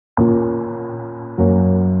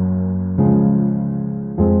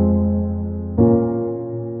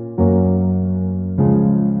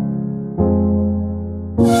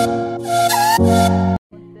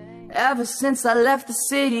Ever since I left the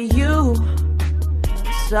city, you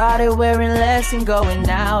started wearing less and going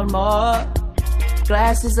out more.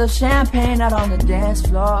 Glasses of champagne out on the dance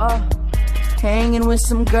floor, hanging with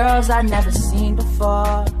some girls I'd never seen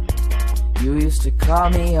before. You used to call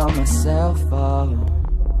me on my cell phone,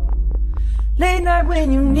 late night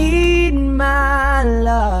when you need my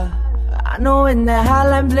love. I know when that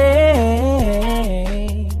hotline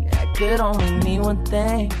bling, that could only mean one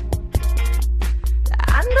thing.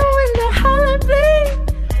 I know when that hotline bling,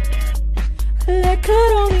 that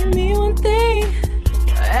could only mean one thing.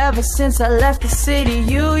 Ever since I left the city,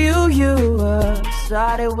 you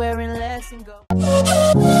started wearing less and go.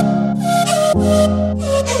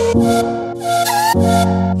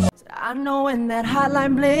 I know when that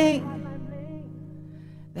hotline bling,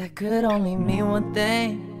 that could only mean one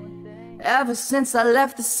thing. Ever since I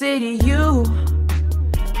left the city, you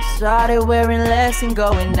started wearing less and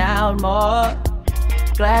going out more.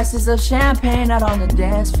 Glasses of champagne out on the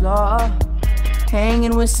dance floor,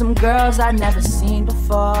 hanging with some girls I'd never seen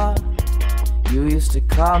before. You used to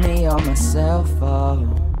call me on my cell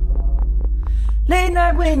phone, late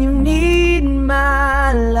night when you need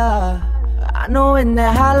my love. I know when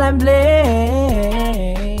that hotline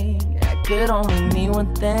bling, that could only mean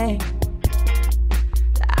one thing.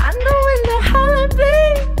 I know when that hotline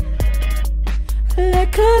bling,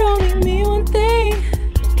 that could only mean one thing.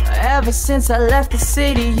 Ever since I left the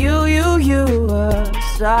city, you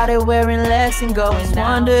started wearing less and going out.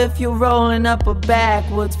 Wonder if you're rolling up or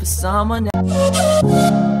backwards for someone else.